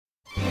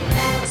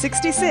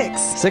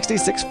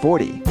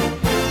6640.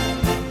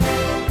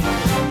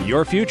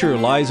 Your future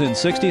lies in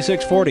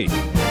 6640.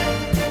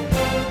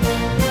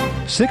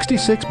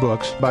 66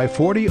 books by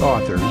 40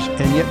 authors,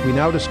 and yet we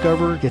now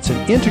discover it's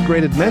an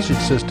integrated message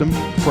system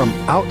from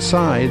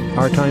outside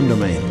our time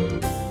domain.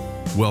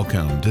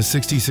 Welcome to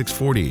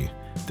 6640,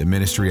 the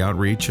ministry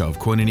outreach of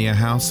Koinonia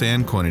House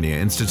and Koinonia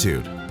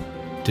Institute.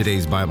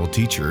 Today's Bible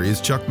teacher is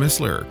Chuck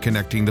Missler,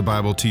 connecting the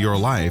Bible to your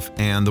life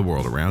and the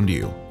world around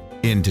you.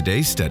 In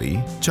today's study,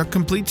 Chuck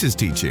completes his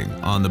teaching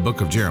on the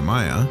book of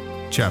Jeremiah,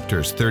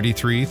 chapters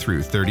 33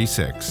 through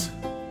 36.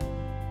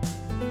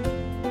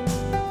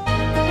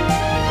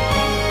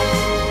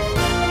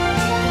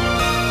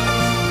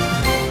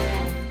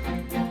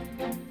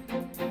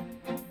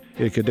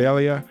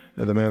 Gedaliah,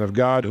 the man of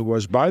God, who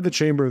was by the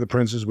chamber of the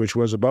princes, which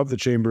was above the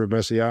chamber of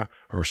Messiah,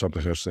 or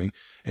something such thing,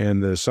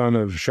 and the son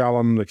of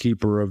Shallum, the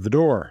keeper of the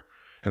door.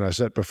 And I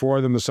set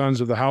before them the sons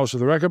of the house of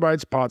the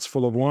Rechabites, pots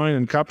full of wine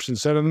and cups, and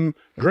said to them,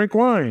 Drink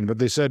wine. But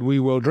they said, We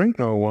will drink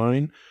no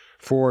wine.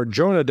 For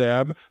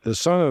Jonadab, the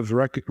son of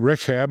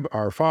Rechab,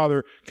 our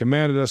father,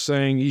 commanded us,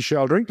 saying, Ye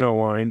shall drink no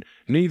wine,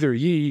 neither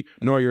ye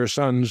nor your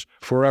sons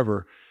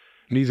forever,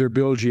 neither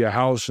build ye a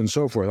house, and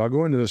so forth. I'll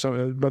go into this,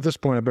 but at this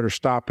point I better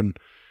stop and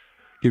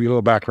give you a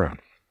little background,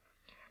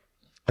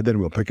 and then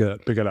we'll pick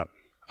it up.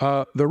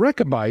 The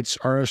Rechabites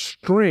are a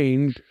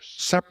strange,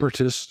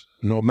 separatist,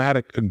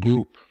 nomadic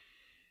group.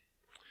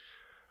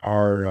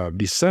 Are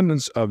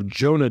descendants of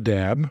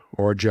Jonadab,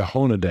 or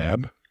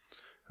Jehonadab,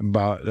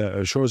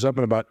 shows up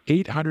in about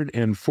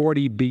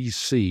 840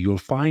 B.C. You'll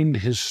find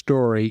his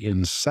story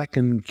in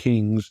 2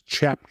 Kings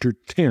chapter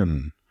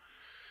 10.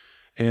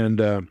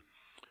 And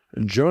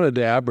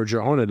Jonadab, or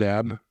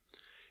Jehonadab,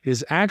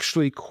 is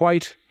actually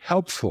quite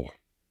helpful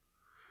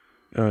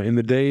in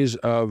the days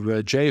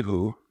of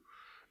Jehu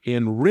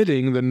in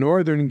ridding the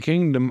northern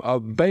kingdom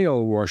of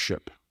Baal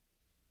worship.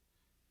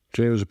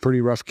 Jehu was a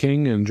pretty rough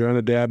king, and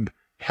Jonadab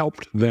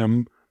helped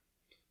them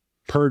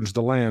purge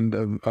the land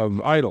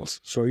of idols.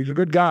 So he's a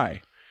good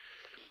guy.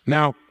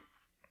 Now,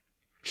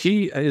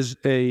 he is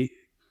a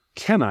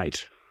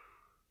Kenite.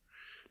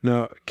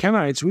 Now,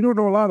 Kenites, we don't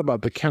know a lot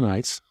about the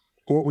Kenites.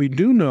 What we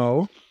do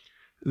know,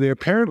 they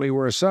apparently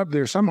were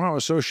they're somehow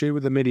associated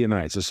with the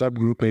Midianites, a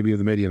subgroup maybe of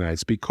the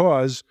Midianites,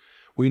 because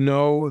we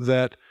know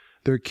that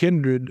their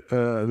kindred,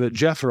 that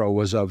Jethro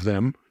was of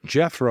them.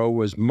 Jethro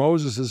was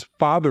Moses'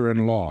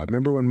 father-in-law.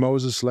 Remember when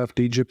Moses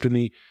left Egypt and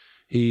he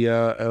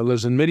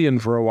lives in Midian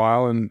for a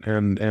while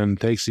and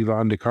takes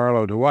Yvonne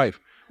DiCarlo to wife?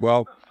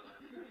 Well,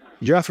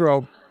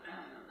 Jethro,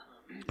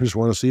 just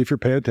want to see if you're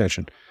paying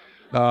attention.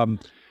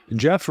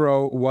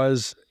 Jethro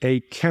was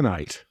a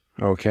Kenite,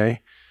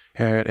 okay?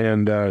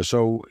 And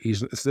so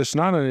it's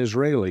not an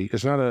Israeli,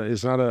 it's not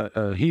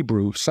a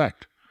Hebrew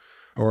sect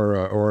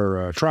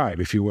or a tribe,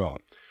 if you will.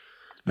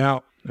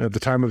 Now, at the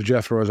time of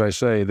Jethro, as I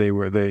say, they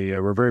were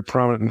very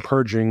prominent in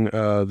purging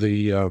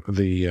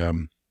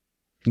the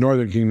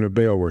northern kingdom of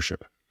Baal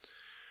worship.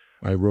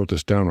 I wrote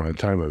this down at the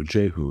time of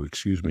Jehu,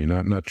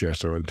 not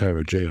Jethro, at the time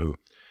of Jehu.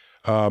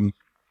 A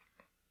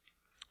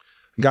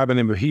guy by the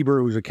name of Heber,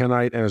 who was a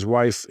Kenite, and his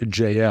wife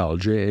Jael,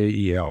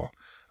 Jael.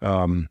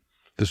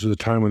 This was the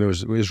time when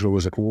Israel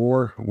was at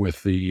war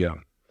with the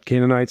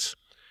Canaanites,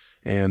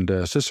 and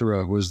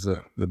Sisera was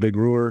the big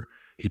ruler.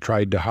 He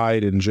tried to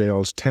hide in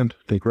Jael's tent,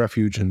 take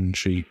refuge, and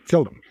she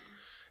killed him.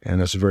 And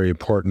that's a very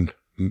important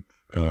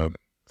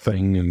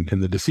thing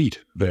in the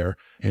defeat there,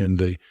 and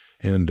to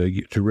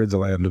rid the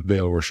land of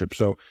Baal worship.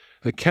 So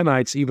the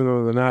Kenites, even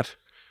though they're not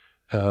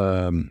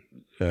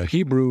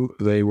Hebrew,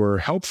 they were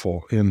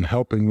helpful in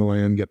helping the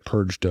land get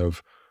purged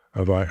of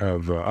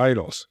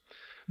idols.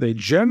 They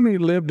generally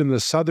lived in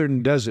the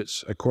southern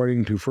deserts,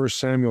 according to 1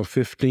 Samuel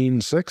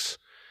 15:6,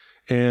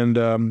 and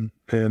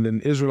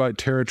in Israelite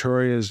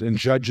territory is in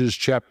Judges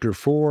chapter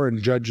 4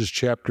 and Judges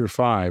chapter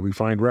 5. We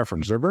find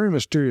reference. They're a very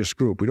mysterious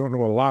group. We don't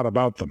know a lot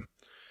about them.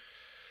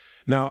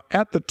 Now,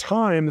 at the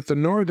time that the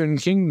northern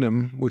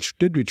kingdom, which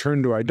did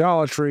return to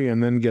idolatry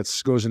and then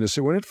goes into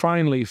sin, when it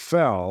finally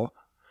fell,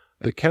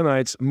 the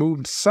Kenites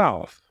moved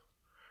south.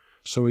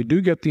 So we do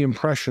get the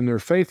impression they're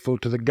faithful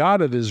to the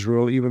God of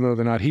Israel, even though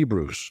they're not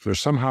Hebrews. They're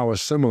somehow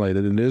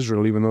assimilated into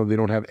Israel, even though they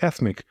don't have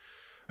ethnic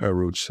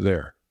roots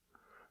there.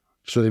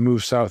 So they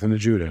move south into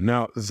Judah.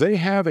 Now, they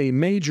have a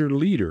major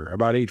leader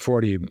about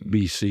 840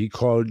 BC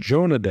called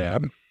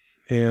Jonadab,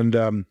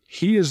 and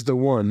he is the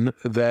one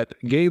that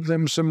gave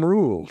them some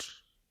rules.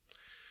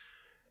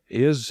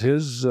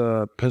 His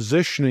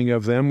positioning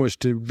of them was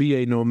to be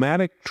a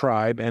nomadic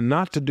tribe and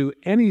not to do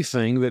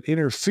anything that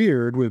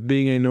interfered with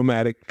being a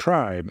nomadic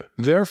tribe.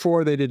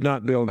 Therefore, they did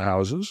not build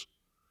houses.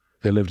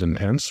 They lived in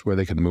tents where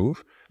they could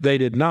move. They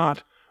did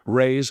not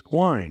raise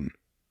wine.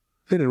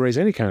 They didn't raise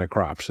any kind of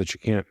crops that you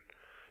can't.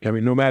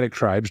 Nomadic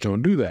tribes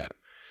don't do that.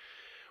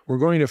 We're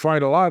going to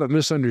find a lot of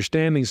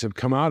misunderstandings have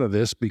come out of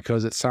this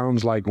because it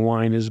sounds like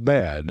wine is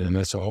bad, and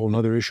that's a whole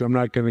other issue I'm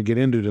not going to get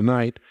into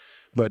tonight.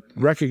 But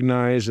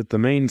recognize that the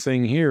main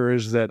thing here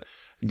is that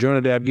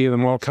Jonadab gave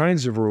them all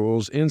kinds of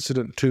rules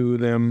incident to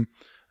them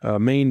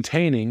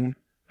maintaining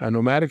a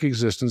nomadic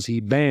existence.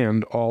 He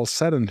banned all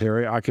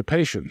sedentary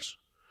occupations.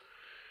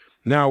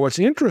 Now, what's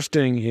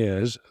interesting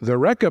is the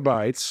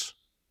Rechabites,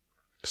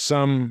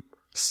 for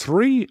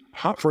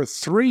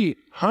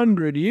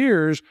 300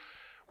 years,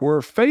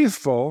 were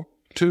faithful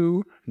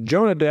to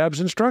Jonadab's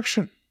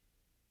instruction.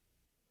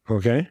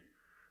 Okay?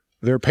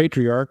 Their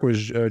patriarch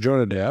was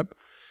Jonadab.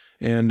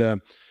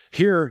 And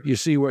here you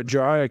see what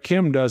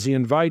Jehoiakim does. He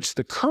invites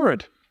the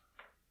current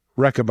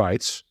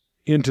Rechabites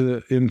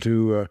into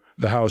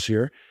the house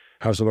here,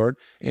 house of the Lord,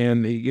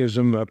 and he gives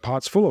them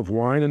pots full of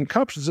wine and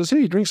cups and says,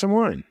 hey, drink some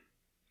wine.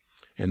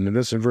 And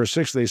in verse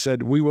 6, they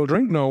said, we will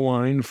drink no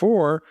wine,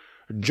 for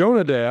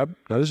Jonadab,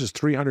 now this is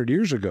 300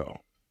 years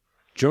ago,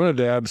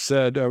 Jonadab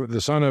said,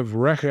 the son of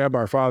Rechab,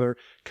 our father,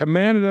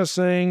 commanded us,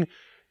 saying,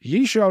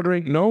 ye shall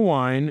drink no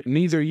wine,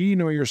 neither ye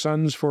nor your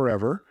sons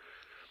forever.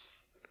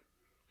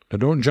 Now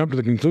don't jump to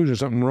the conclusion of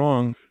something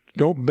wrong.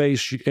 Don't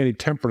base any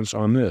temperance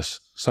on this.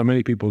 So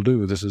many people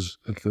do.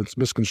 It's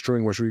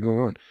misconstruing what's really going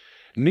on.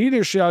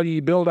 Neither shall ye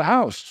build a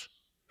house.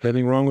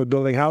 Anything wrong with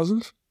building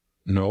houses?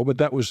 No, but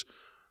that was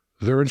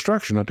their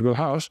instruction, not to build a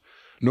house.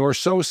 Nor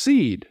sow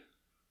seed,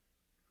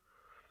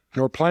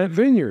 nor plant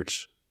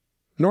vineyards,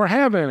 nor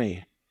have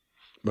any.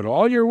 But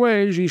all your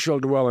ways ye shall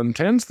dwell in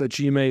tents, that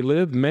ye may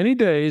live many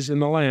days in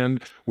the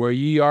land where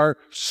ye are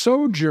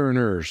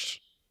sojourners.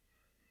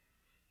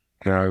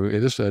 Now,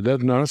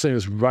 I'm not saying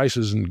this advice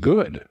isn't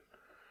good.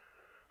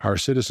 Our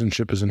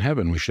citizenship is in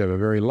heaven. We should have a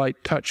very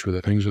light touch with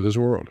the things of this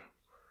world.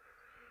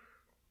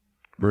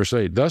 Verse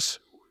 8, thus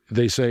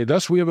they say,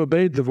 thus we have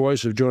obeyed the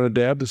voice of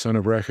Jonadab, the son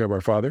of Rechab,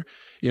 our father,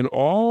 in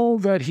all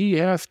that he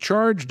hath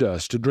charged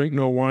us, to drink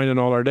no wine in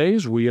all our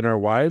days, we and our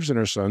wives and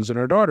our sons and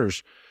our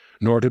daughters,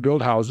 nor to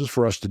build houses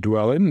for us to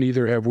dwell in,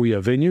 neither have we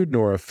a vineyard,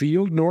 nor a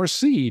field, nor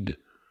seed.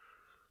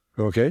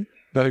 Okay?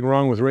 Nothing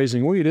wrong with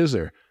raising wheat, is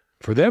there?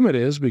 For them it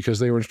is, because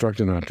they were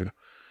instructed not to,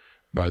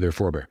 by their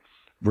forebear.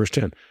 Verse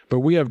 10, but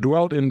we have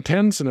dwelt in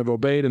tents and have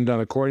obeyed and done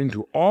according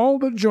to all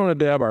that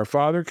Jonadab our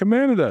father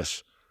commanded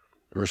us.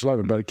 Verse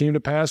 11, but it came to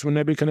pass when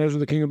Nebuchadnezzar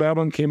the king of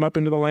Babylon came up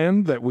into the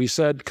land that we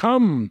said,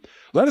 come,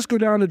 let us go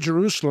down to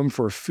Jerusalem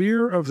for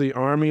fear of the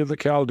army of the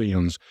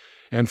Chaldeans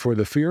and for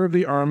the fear of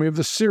the army of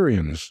the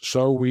Syrians.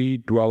 So we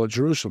dwell at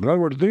Jerusalem. In other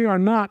words, they are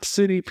not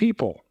city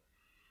people.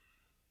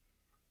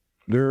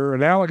 They're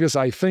analogous,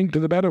 I think,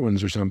 to the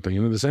Bedouins or something,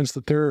 in the sense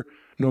that they're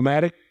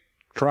nomadic,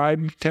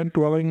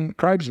 tent-dwelling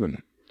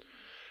tribesmen.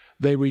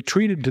 They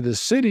retreated to the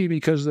city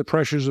because of the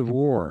pressures of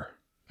war.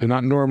 They're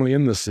not normally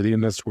in the city,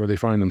 and that's where they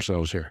find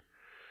themselves here.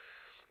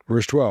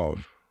 Verse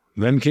 12,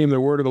 then came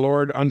the word of the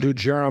Lord unto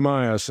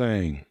Jeremiah,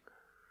 saying,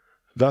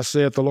 thus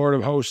saith the Lord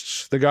of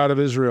hosts, the God of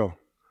Israel,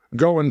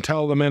 go and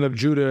tell the men of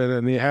Judah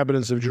and the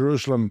inhabitants of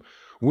Jerusalem,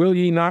 will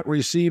ye not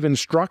receive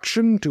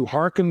instruction to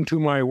hearken to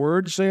my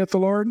word, saith the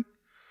Lord?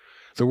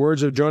 The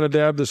words of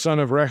Jonadab, the son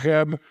of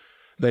Rechab,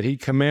 that he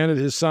commanded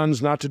his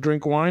sons not to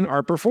drink wine,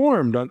 are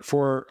performed,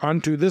 for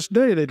unto this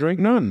day they drink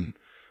none,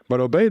 but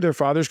obey their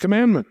father's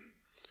commandment.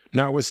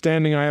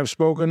 Notwithstanding I have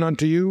spoken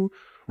unto you,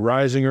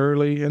 rising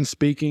early and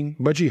speaking,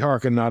 but ye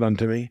hearken not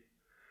unto me.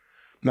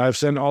 And I have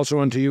sent also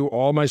unto you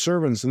all my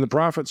servants and the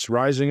prophets,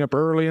 rising up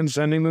early and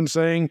sending them,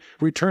 saying,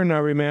 return now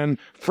every man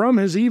from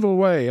his evil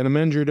way, and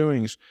amend your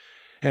doings,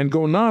 and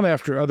go not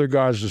after other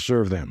gods to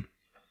serve them.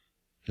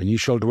 And ye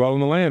shall dwell in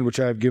the land which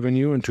I have given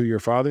you and to your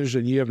fathers,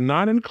 and ye have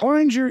not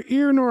inclined your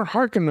ear nor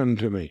hearkened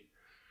unto me.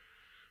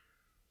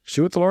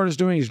 See what the Lord is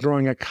doing? He's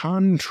drawing a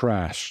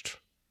contrast.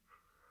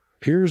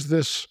 Here's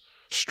this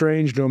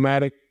strange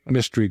nomadic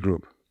mystery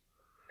group,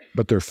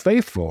 but they're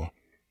faithful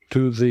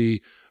to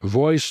the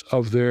voice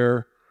of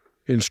their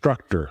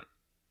instructor.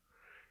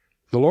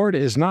 The Lord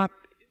is not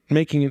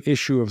making an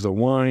issue of the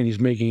wine. He's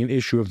making an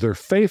issue of their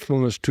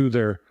faithfulness to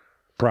their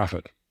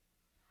prophet.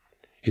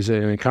 He's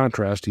in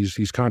contrast,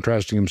 he's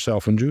contrasting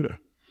himself and Judah.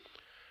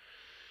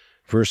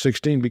 Verse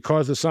 16,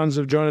 because the sons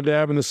of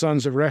Jonadab and the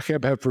sons of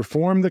Rechab have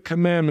performed the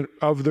commandment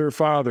of their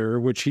father,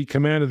 which he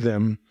commanded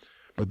them,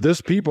 but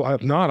this people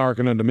hath not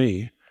hearkened unto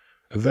me.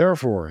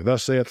 Therefore,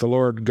 thus saith the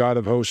Lord God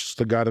of hosts,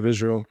 the God of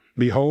Israel,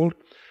 behold,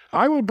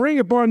 I will bring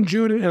upon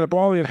Judah and upon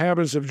all the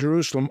inhabitants of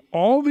Jerusalem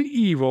all the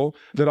evil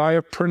that I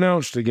have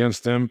pronounced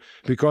against them,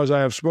 because I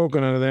have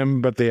spoken unto them,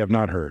 but they have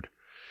not heard.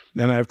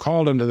 And I have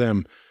called unto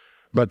them,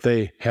 but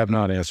they have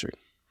not answered.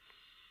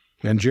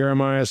 And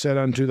Jeremiah said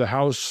unto the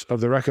house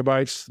of the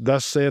Rechabites,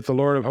 thus saith the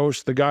Lord of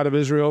hosts, the God of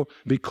Israel,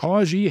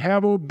 because ye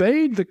have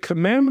obeyed the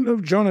commandment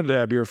of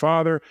Jonadab your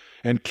father,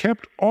 and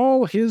kept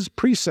all his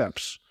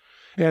precepts,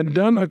 and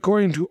done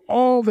according to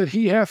all that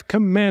he hath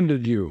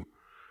commanded you.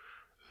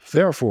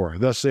 Therefore,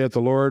 thus saith the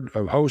Lord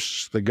of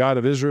hosts, the God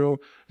of Israel,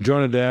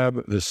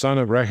 Jonadab, the son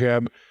of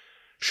Rechab,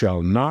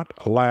 shall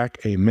not lack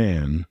a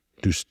man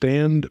to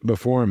stand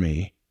before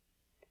me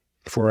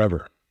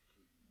forever.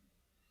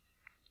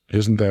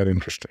 Isn't that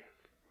interesting?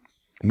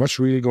 What's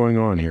really going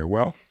on here?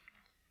 Well,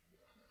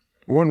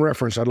 one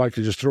reference I'd like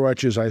to just throw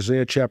at you is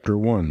Isaiah chapter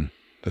 1,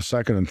 the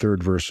second and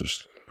third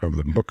verses of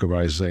the book of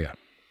Isaiah.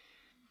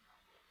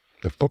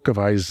 The book of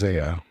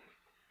Isaiah,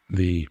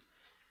 the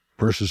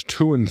verses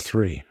 2 and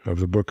 3 of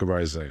the book of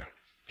Isaiah.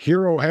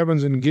 Hear, O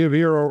heavens, and give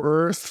ear, O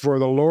earth, for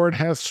the Lord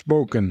hath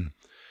spoken.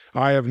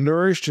 I have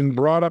nourished and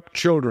brought up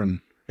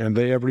children, and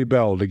they have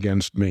rebelled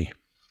against me.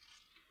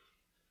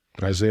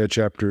 Isaiah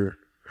chapter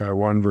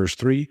 1, verse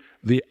 3,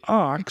 the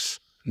ox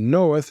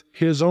knoweth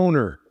his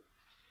owner,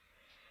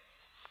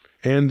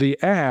 and the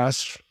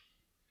ass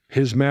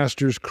his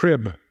master's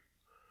crib.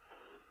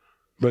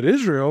 But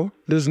Israel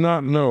does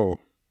not know.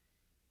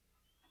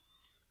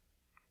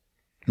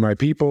 My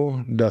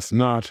people doth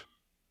not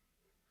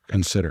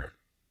consider.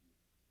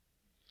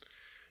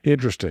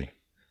 Interesting.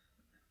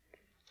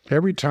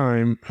 Every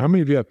time, how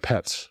many of you have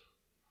pets?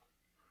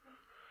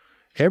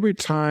 Every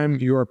time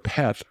your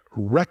pet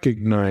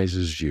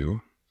recognizes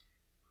you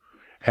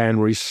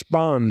and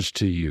responds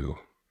to you,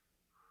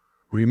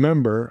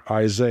 remember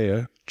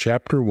Isaiah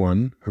chapter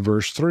 1,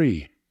 verse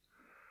 3.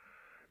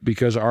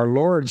 Because our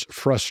Lord's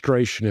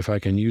frustration, if I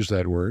can use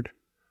that word,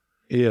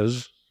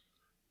 is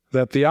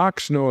that the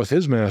ox knoweth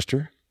his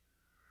master,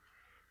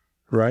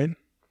 right?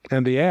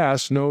 And the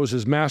ass knows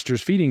his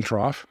master's feeding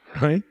trough,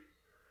 right?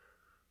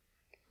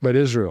 But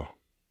Israel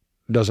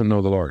doesn't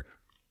know the Lord.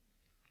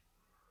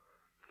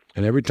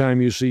 And every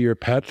time you see your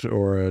pet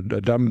or a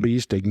dumb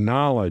beast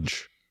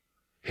acknowledge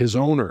his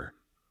owner,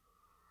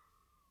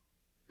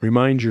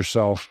 remind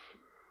yourself,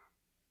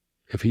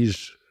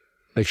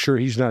 make sure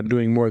he's not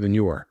doing more than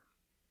you are.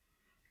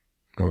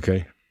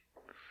 Okay?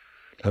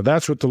 Now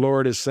that's what the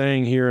Lord is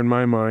saying here in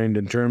my mind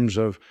in terms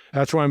of,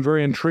 that's why I'm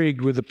very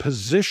intrigued with the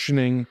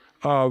positioning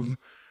of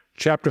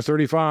chapter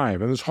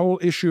 35 and this whole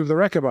issue of the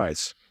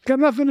Rechabites. It's got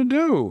nothing to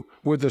do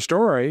with the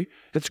story.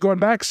 It's going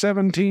back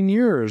 17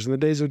 years in the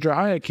days of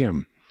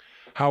Jehoiakim.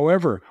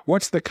 However,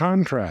 what's the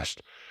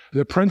contrast?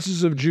 The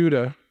princes of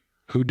Judah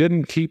who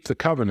didn't keep the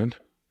covenant,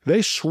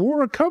 they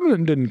swore a covenant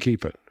and didn't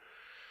keep it.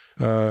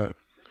 Now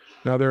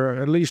there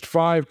are at least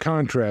 5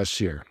 contrasts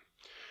here.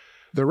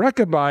 The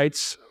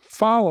Rechabites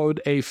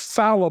followed a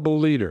fallible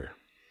leader.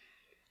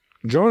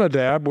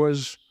 Jonadab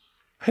was,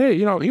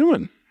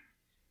 human,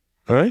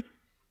 right?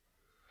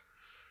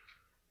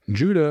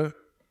 Judah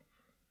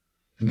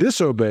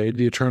disobeyed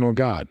the eternal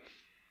God.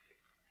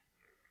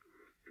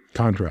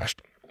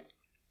 Contrast.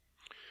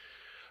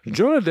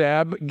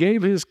 Jonadab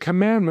gave his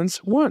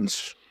commandments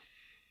once.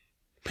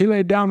 He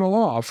laid down the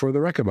law for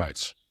the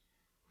Rechabites.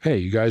 Hey,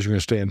 you guys are going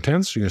to stay in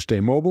tents, you're going to stay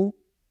mobile,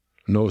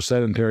 no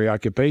sedentary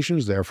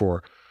occupations,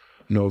 therefore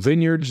no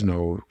vineyards,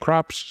 no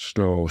crops,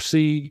 no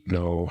seed,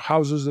 no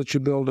houses that you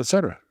build,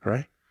 etc.,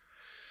 right?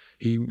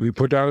 We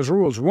put down his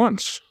rules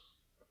once.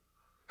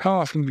 How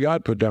often did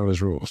God put down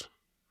his rules?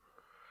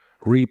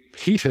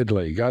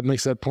 Repeatedly. God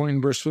makes that point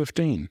in verse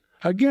 15.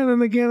 Again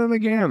and again and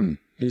again,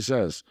 he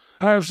says,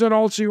 I have sent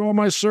also you all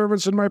my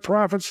servants and my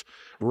prophets,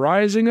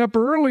 rising up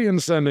early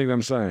and sending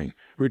them, saying,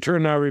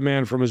 return now every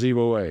man from his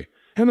evil way,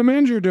 and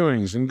amend your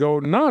doings, and go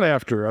not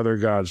after other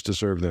gods to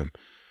serve them.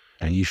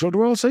 And ye shall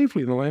dwell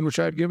safely in the land which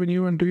I have given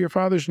you and to your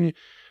fathers,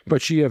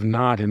 but ye have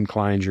not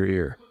inclined your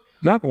ear.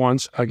 Not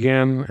once,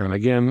 again and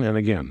again and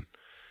again.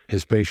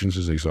 His patience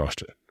is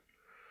exhausted.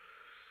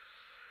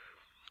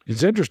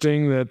 It's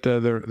interesting that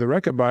the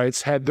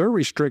Rechabites had their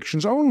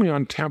restrictions only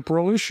on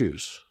temporal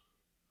issues.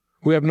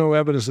 We have no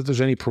evidence that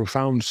there's any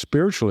profound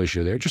spiritual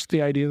issue there, just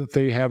the idea that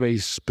they have a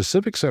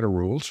specific set of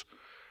rules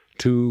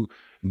to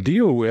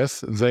deal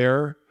with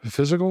their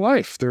physical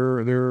life,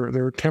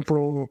 their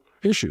temporal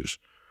issues.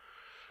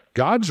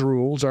 God's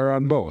rules are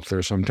on both. There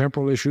are some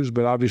temporal issues,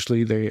 but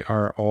obviously they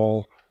are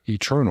all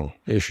eternal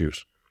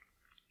issues.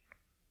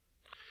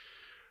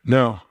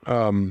 Now,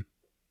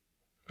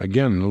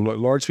 again, the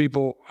Lord's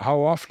people,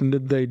 how often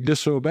did they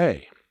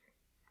disobey?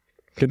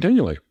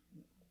 Continually.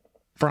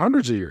 For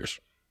hundreds of years.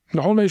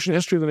 The whole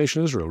history of the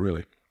nation of Israel,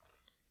 really.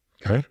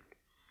 Okay?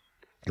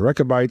 The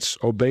Rechabites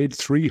obeyed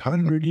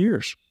 300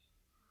 years.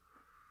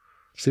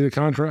 See the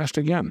contrast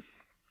again.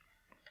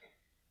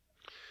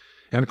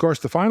 And of course,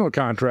 the final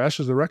contrast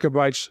is the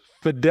Rechabites'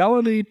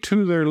 fidelity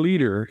to their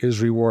leader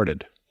is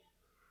rewarded.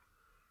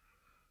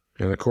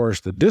 And of course,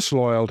 the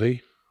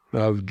disloyalty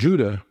of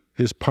Judah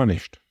is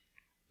punished.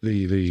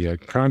 The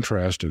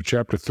contrast of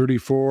chapter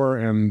 34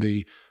 and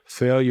the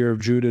failure of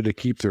Judah to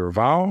keep their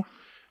vow,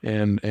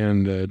 and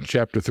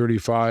chapter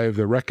 35,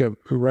 the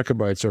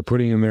Rechabites are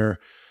putting in there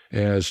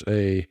as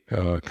a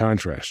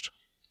contrast.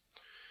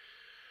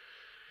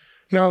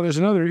 Now, there's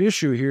another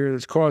issue here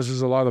that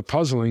causes a lot of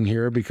puzzling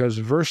here because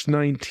verse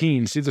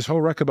 19, see this whole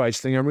Rechabites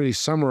thing, I'm really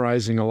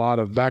summarizing a lot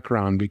of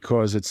background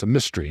because it's a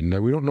mystery. Now,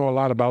 we don't know a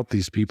lot about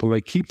these people.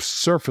 They keep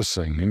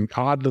surfacing in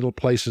odd little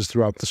places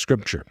throughout the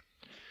Scripture.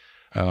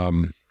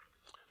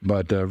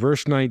 But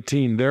verse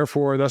 19,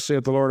 therefore, thus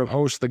saith the Lord of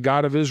hosts, the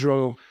God of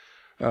Israel,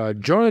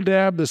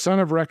 Jonadab the son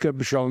of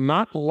Rechab shall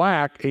not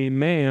lack a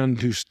man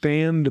to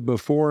stand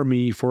before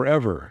me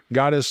forever.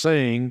 God is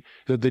saying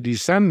that the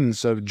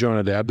descendants of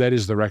Jonadab, that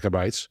is the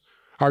Rechabites,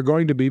 are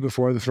going to be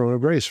before the throne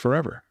of grace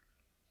forever.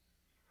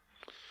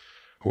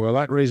 Well,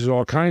 that raises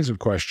all kinds of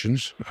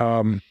questions.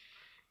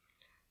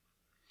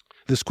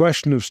 This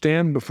question of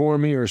stand before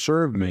me or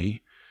serve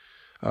me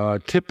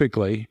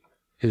typically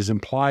is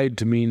implied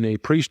to mean a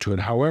priesthood.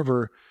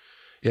 However,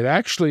 It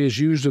actually is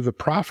used of the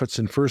prophets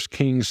in 1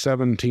 Kings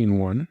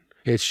 17:1.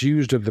 It's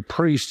used of the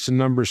priests in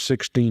Numbers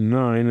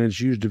 16:9, and it's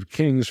used of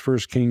kings,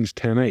 1 Kings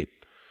 10:8.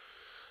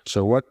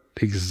 So what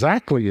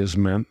exactly is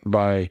meant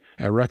by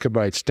a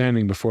Rechabite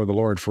standing before the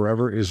Lord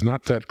forever is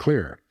not that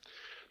clear.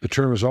 The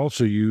term is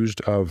also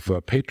used of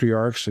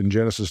patriarchs in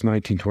Genesis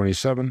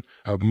 19:27,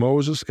 of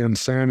Moses and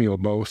Samuel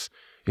both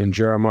in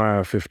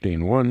Jeremiah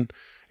 15:1,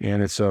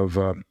 and it's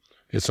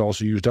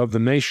also used of the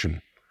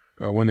nation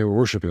when they were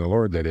worshiping the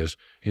Lord, that is,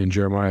 in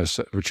Jeremiah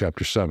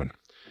chapter 7.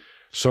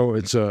 So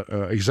it's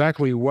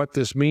exactly what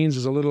this means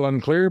is a little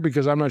unclear,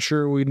 because I'm not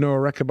sure we'd know a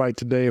Rechabite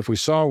today if we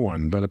saw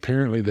one, but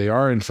apparently they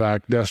are in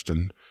fact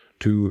destined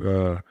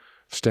to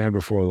stand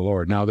before the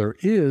Lord. Now, there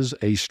is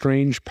a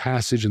strange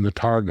passage in the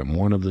Targum,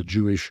 one of the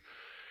Jewish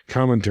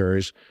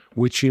commentaries,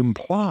 which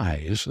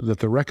implies that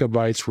the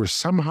Rechabites were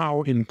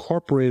somehow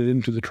incorporated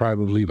into the tribe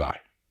of Levi.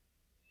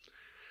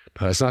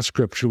 Now, that's not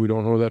scripture. We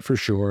don't know that for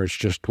sure. It's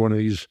just one of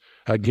these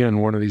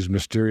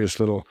mysterious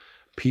little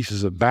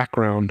pieces of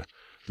background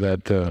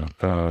that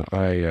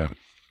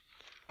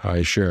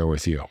I share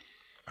with you.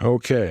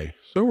 Okay,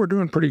 so we're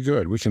doing pretty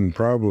good. We can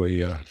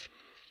probably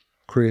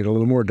create a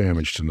little more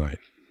damage tonight.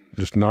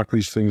 Just knock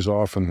these things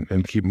off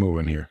and keep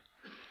moving here.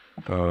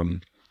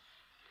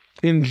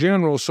 In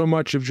general, so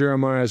much of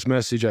Jeremiah's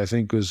message, I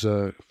think, was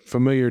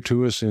familiar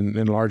to us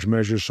in large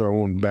measure, so I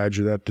won't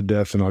badger that to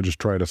death, and I'll just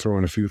try to throw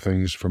in a few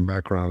things from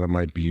background that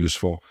might be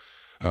useful.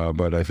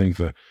 But I think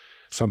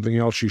something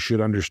else you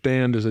should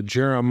understand is that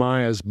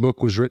Jeremiah's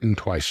book was written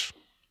twice,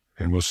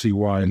 and we'll see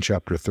why in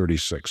chapter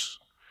 36.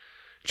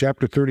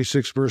 Chapter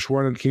 36, verse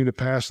 1, "It came to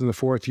pass in the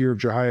 4th year of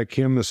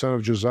Jehoiakim, the son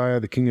of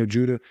Josiah, the king of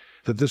Judah,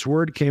 that this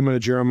word came unto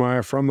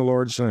Jeremiah from the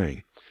Lord,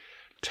 saying,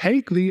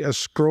 Take thee a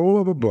scroll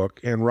of a book,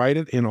 and write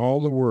it in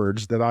all the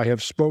words that I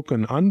have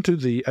spoken unto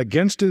thee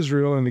against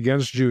Israel and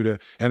against Judah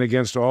and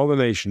against all the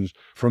nations,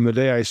 from the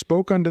day I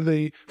spoke unto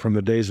thee, from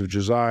the days of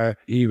Josiah,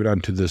 even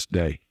unto this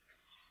day."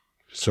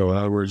 So in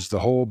other words, the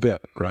whole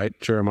bit, right,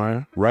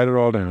 Jeremiah? Write it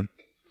all down.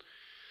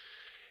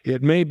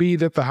 "It may be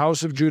that the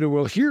house of Judah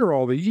will hear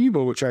all the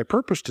evil which I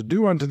purpose to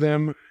do unto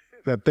them,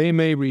 that they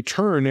may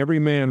return every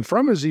man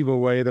from his evil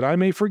way, that I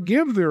may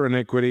forgive their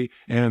iniquity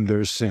and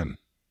their sin."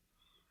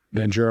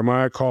 Then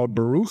Jeremiah called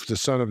Baruch, the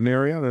son of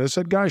Neriah. This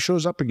that guy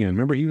shows up again.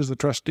 Remember, he was the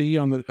trustee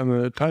on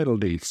the title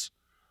deeds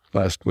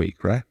last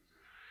week, right?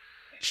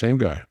 Same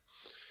guy.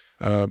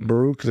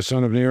 Baruch, the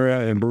son of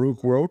Neriah, and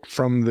Baruch wrote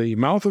from the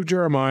mouth of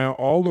Jeremiah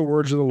all the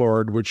words of the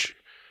Lord, which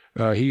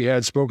he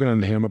had spoken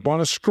unto him,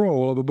 upon a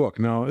scroll of a book.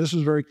 Now, this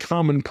is very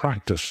common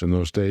practice in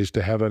those days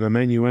to have an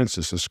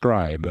amanuensis, a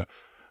scribe,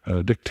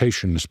 a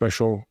dictation,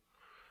 special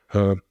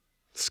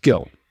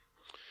skill.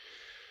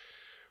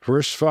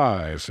 Verse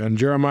 5, "And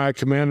Jeremiah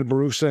commanded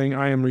Baruch, saying,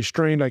 I am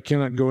restrained, I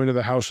cannot go into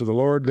the house of the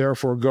Lord.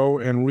 Therefore go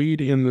and read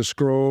in the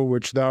scroll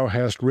which thou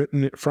hast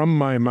written from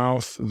my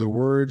mouth the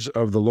words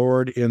of the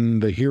Lord in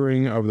the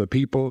hearing of the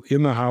people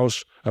in the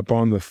house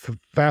upon the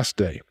fast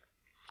day.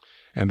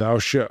 And thou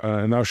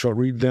shalt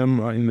read them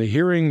in the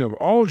hearing of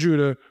all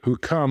Judah who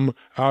come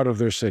out of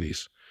their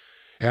cities.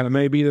 And it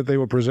may be that they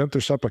will present their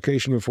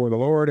supplication before the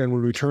Lord, and will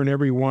return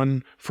every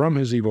one from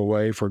his evil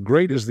way, for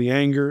great is the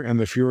anger and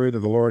the fury that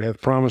the Lord hath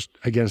promised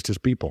against his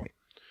people.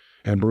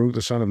 And Baruch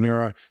the son of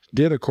Neriah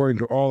did according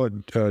to all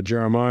that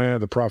Jeremiah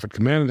the prophet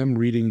commanded him,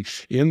 reading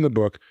in the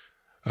book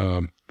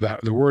the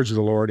words of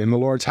the Lord in the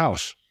Lord's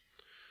house."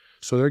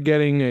 So they're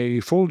getting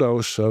a full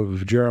dose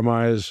of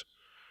Jeremiah's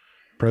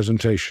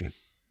presentation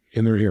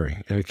in their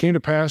hearing. "And it came to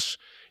pass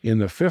in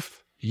the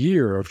 5th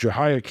year of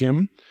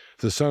Jehoiakim,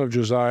 the son of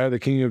Josiah, the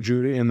king of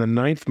Judah, in the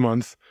 9th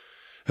month,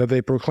 that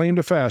they proclaimed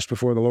a fast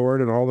before the Lord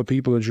and all the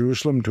people of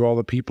Jerusalem, to all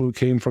the people who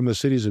came from the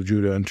cities of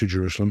Judah unto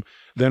Jerusalem.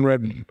 Then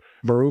read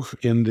Baruch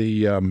in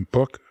the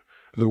book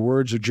the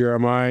words of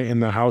Jeremiah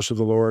in the house of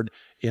the Lord,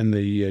 in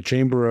the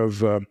chamber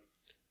of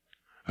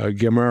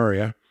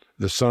Gemariah,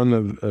 the son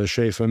of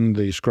Shaphan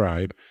the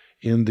scribe,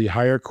 in the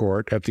higher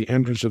court, at the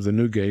entrance of the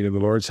new gate of the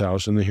Lord's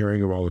house, in the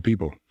hearing of all the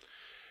people.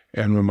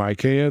 And when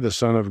Micaiah, the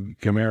son of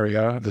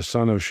Gemariah, the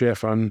son of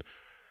Shaphan,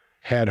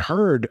 had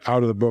heard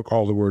out of the book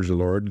all the words of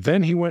the Lord,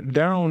 then he went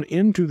down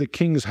into the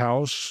king's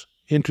house,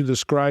 into the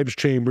scribe's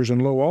chambers,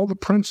 and lo, all the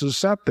princes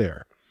sat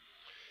there,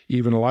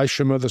 even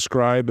Elishama the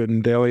scribe,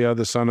 and Delaiah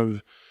the son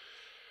of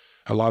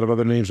a lot of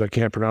other names I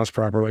can't pronounce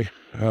properly,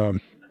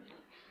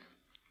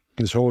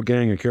 this whole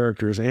gang of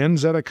characters, and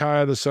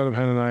Zedekiah the son of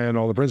Hananiah, and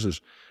all the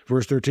princes.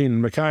 Verse 13,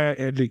 "And Micaiah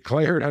had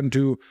declared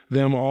unto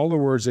them all the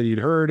words that he'd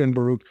heard, and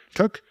Baruch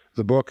took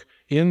the book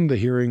in the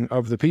hearing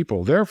of the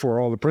people. Therefore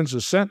all the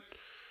princes sent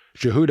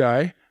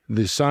Jehudi,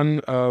 the son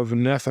of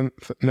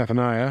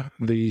Nethaniah,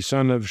 the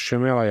son of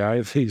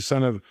Shemaliah, the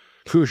son of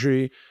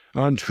Cushi,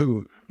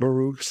 unto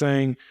Baruch,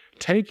 saying,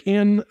 Take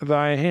in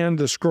thy hand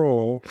the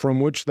scroll from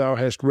which thou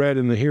hast read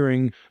in the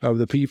hearing of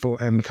the people,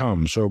 and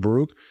come." So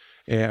Baruch,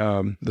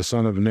 the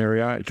son of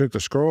Neriah, took the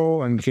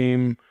scroll and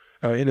came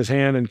in his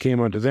hand and came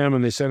unto them,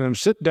 and they said to him,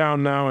 "Sit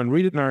down now and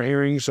read it in our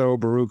hearing." So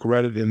Baruch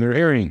read it in their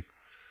hearing.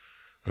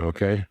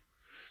 Okay.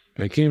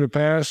 "And it came to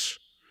pass,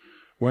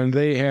 when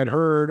they had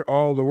heard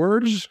all the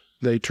words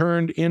they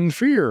turned in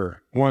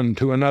fear one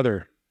to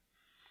another.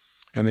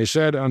 And they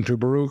said unto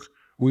Baruch,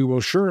 We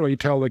will surely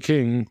tell the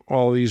king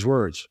all these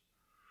words.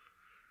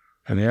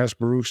 And they asked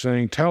Baruch,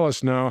 saying, Tell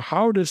us now,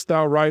 how didst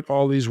thou write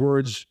all these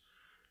words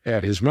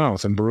at his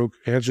mouth? And Baruch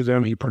answered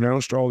them, He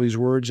pronounced all these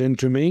words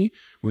into me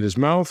with his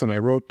mouth, and I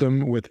wrote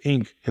them with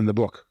ink in the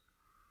book.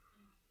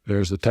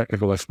 There's the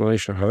technical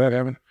explanation of how that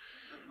happened.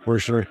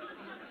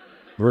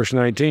 Verse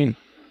 19.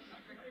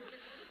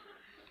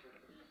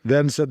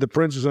 Then said the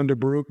princes unto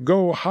Baruch,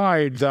 Go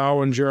hide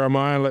thou and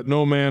Jeremiah, let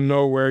no man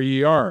know where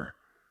ye are.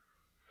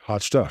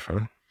 Hot stuff,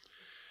 huh?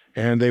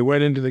 And they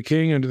went into the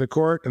king, into the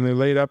court, and they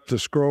laid up the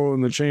scroll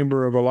in the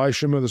chamber of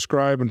Elishama the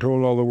scribe, and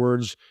told all the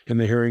words in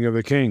the hearing of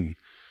the king.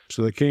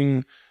 So the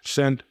king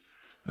sent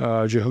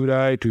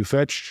Jehudi to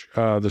fetch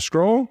the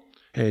scroll,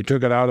 and he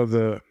took it out of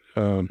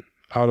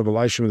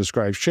Elishama the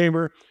scribe's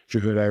chamber.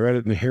 Jehudi read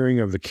it in the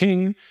hearing of the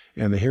king,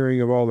 and the hearing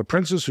of all the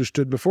princes who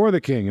stood before the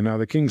king. And now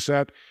the king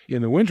sat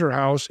in the winter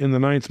house in the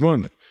 9th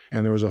month,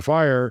 and there was a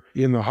fire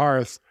in the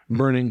hearth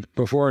burning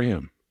before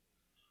him.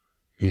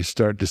 You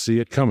start to see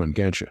it coming,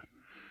 can't you?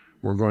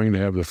 We're going to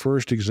have the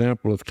first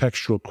example of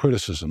textual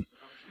criticism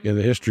in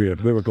the history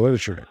of biblical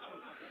literature.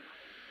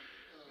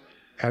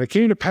 And it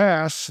came to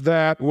pass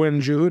that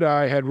when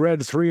Jehudi had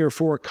read 3 or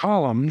 4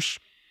 columns,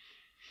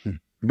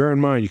 bear in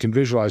mind, you can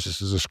visualize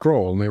this as a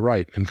scroll, and they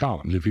write in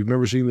columns. If you've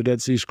never seen the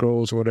Dead Sea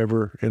Scrolls or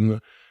whatever,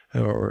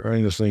 or any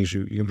of those things,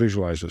 you can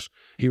visualize this.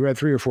 He read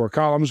 3 or 4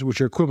 columns,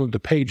 which are equivalent to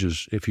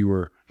pages if you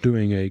were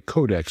doing a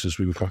codex, as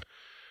we would call it.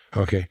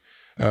 Okay.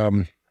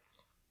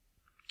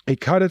 He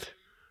cut it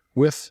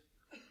with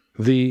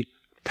the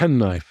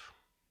penknife.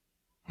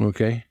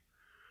 Okay?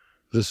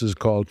 This is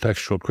called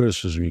textual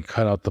criticism. You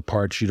cut out the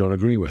parts you don't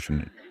agree with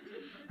in it,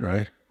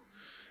 right?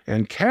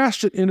 And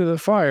cast it into the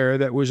fire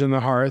that was in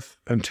the hearth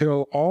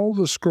until all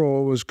the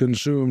scroll was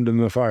consumed in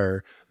the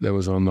fire that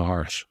was on the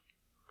hearth.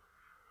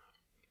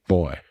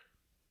 Boy.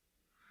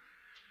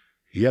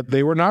 Yet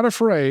they were not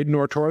afraid,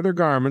 nor tore their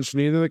garments,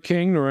 neither the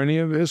king nor any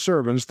of his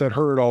servants that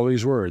heard all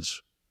these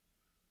words.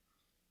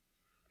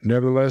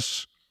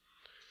 Nevertheless,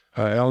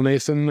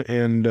 Elnathan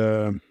and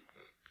a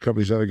couple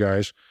of these other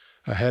guys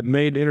had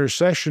made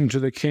intercession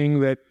to the king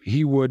that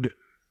he would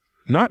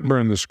not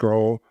burn the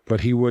scroll,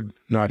 but he would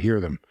not hear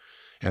them.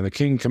 And the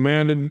king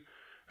commanded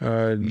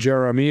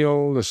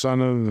Jerahmeel, the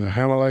son of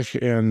Hamelech,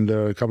 and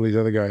a couple of these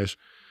other guys,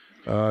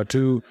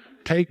 to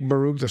take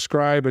Baruch the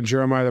scribe and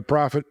Jeremiah the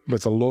prophet,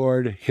 but the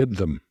Lord hid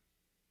them.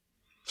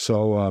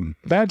 So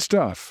bad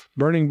stuff,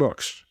 burning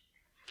books.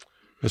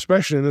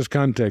 Especially in this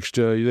context,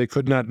 they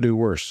could not do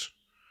worse.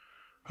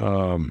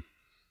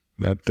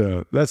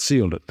 That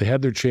sealed it. They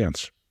had their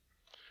chance.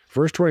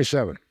 Verse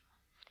 27.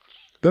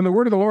 Then the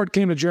word of the Lord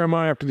came to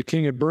Jeremiah after the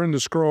king had burned the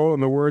scroll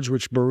and the words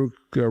which Baruch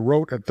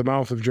wrote at the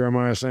mouth of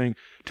Jeremiah, saying,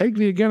 Take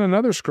thee again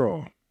another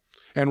scroll,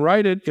 and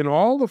write it in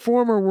all the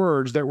former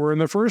words that were in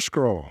the first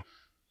scroll,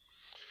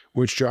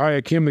 which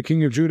Jehoiakim the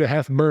king of Judah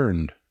hath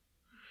burned.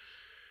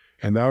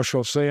 And thou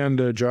shalt say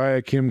unto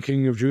Jehoiakim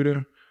king of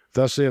Judah,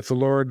 Thus saith the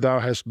Lord, Thou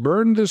hast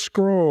burned this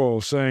scroll,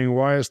 saying,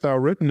 Why hast thou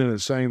written in it,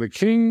 saying, The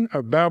king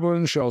of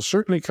Babylon shall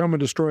certainly come and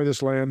destroy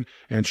this land,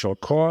 and shall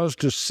cause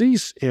to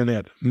cease in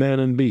it man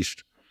and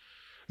beast.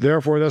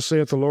 Therefore thus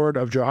saith the Lord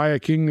of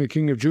Jehoiakim the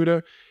king of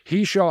Judah,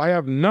 He shall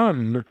have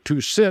none to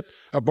sit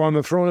upon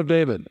the throne of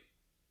David.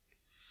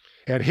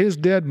 And his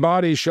dead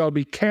body shall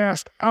be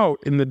cast out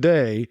in the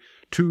day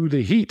to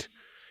the heat,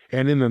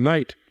 and in the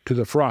night to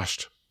the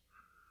frost.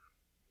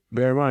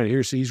 Bear in mind,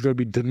 he's going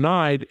to be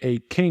denied a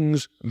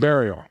king's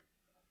burial.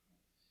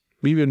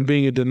 Even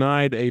being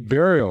denied a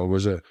burial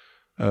was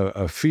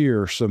a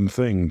fearsome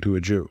thing to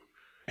a Jew.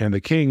 And the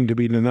king to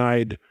be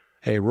denied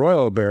a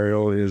royal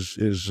burial is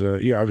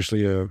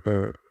obviously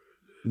a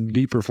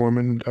deeper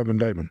form of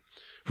indictment.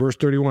 Verse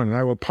 31, And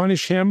I will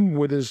punish him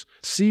with his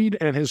seed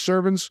and his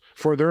servants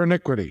for their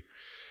iniquity.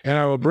 And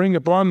I will bring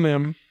upon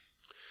them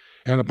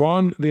and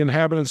upon the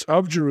inhabitants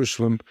of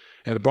Jerusalem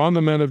and upon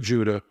the men of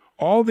Judah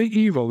all the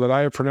evil that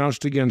I have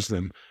pronounced against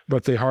them,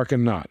 but they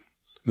hearkened not.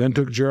 Then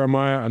took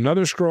Jeremiah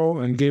another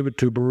scroll and gave it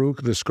to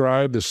Baruch the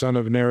scribe, the son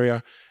of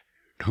Neriah,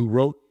 who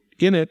wrote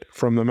in it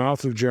from the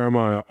mouth of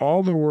Jeremiah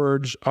all the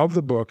words of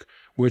the book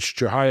which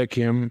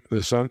Jehoiakim,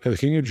 the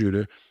king of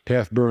Judah,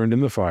 hath burned in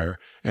the fire,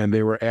 and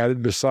they were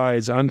added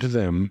besides unto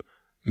them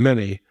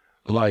many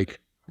like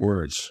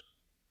words.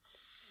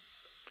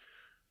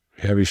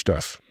 Heavy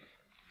stuff.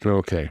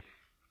 Okay.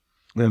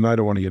 And I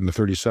don't want to get into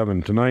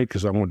 37 tonight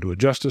because I won't do it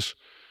justice.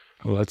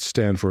 Let's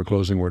stand for a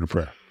closing word of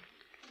prayer.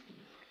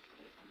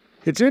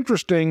 It's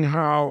interesting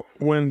how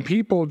when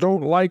people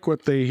don't like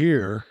what they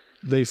hear,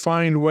 they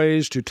find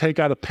ways to take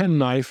out a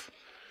penknife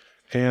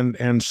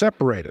and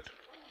separate it.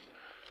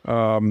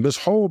 This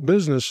whole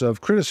business of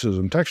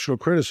criticism, textual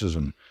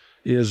criticism,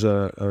 is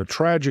a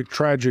tragic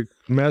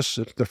mess.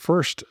 It's the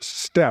first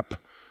step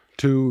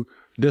to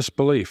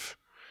disbelief.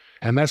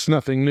 And that's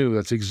nothing new.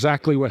 That's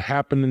exactly what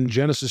happened in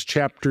Genesis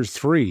chapter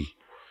 3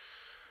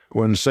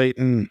 when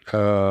Satan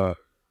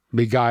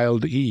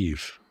beguiled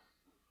Eve.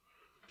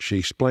 She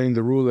explained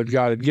the rule that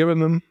God had given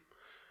them,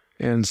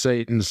 And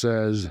Satan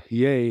says,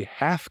 yea,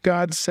 hath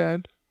God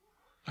said?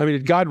 I mean,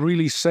 did God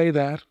really say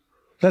that?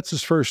 That's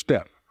his first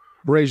step,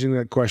 raising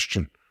that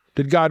question.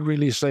 Did God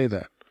really say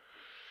that?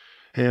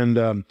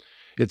 And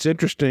it's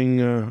interesting,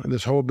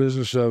 this whole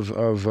business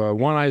of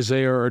one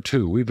Isaiah or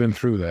two. We've been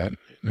through that.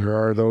 There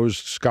are those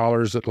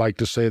scholars that like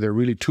to say there are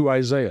really two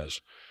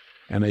Isaiahs.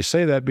 And they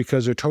say that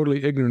because they're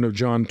totally ignorant of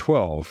John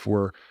 12,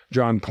 where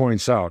John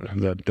points out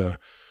that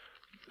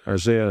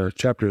Isaiah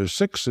chapter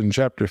 6 and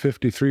chapter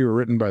 53 were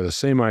written by the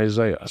same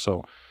Isaiah.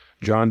 So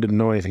John didn't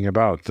know anything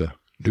about the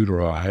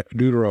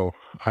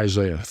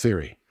Deutero-Isaiah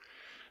theory.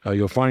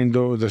 You'll find,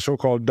 though, the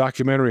so-called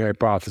documentary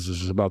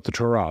hypothesis about the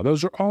Torah.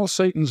 Those are all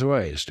Satan's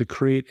ways to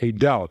create a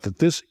doubt that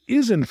this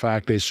is, in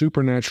fact, a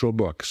supernatural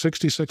book.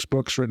 66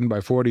 books written by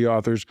 40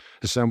 authors,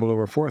 assembled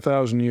over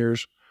 4,000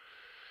 years,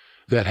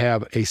 that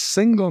have a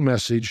single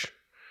message,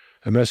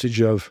 a message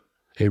of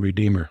a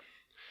Redeemer.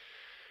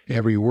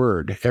 Every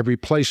word, every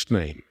place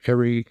name,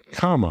 every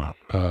comma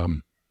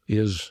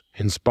is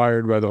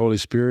inspired by the Holy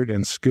Spirit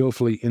and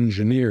skillfully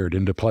engineered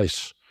into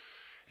place.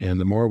 And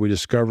the more we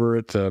discover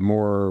it, the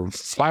more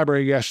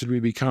flabbergasted we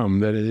become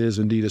that it is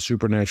indeed a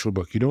supernatural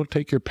book. You don't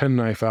take your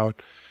penknife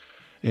out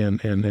and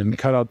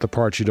cut out the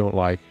parts you don't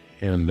like.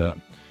 And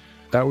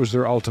that was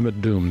their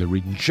ultimate doom, the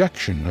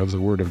rejection of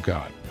the Word of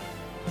God.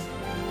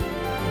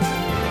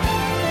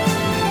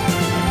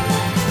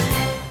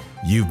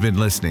 You've been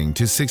listening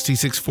to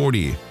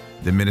 6640,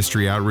 the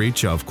ministry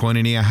outreach of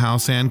Koinonia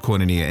House and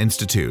Koinonia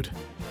Institute.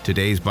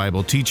 Today's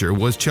Bible teacher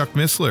was Chuck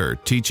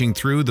Missler, teaching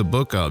through the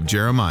book of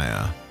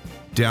Jeremiah.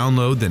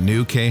 Download the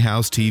new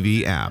K-House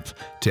TV app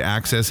to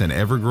access an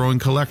ever-growing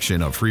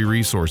collection of free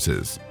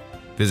resources.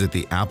 Visit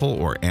the Apple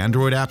or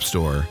Android App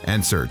Store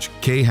and search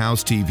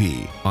K-House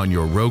TV on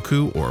your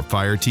Roku or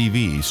Fire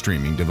TV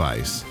streaming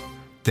device.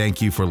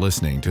 Thank you for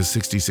listening to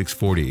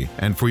 6640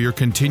 and for your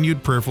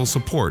continued prayerful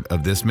support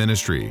of this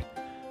ministry.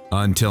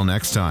 Until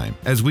next time,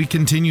 as we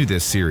continue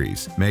this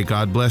series, may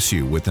God bless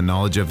you with the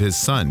knowledge of His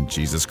Son,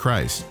 Jesus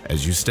Christ,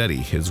 as you study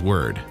His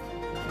Word.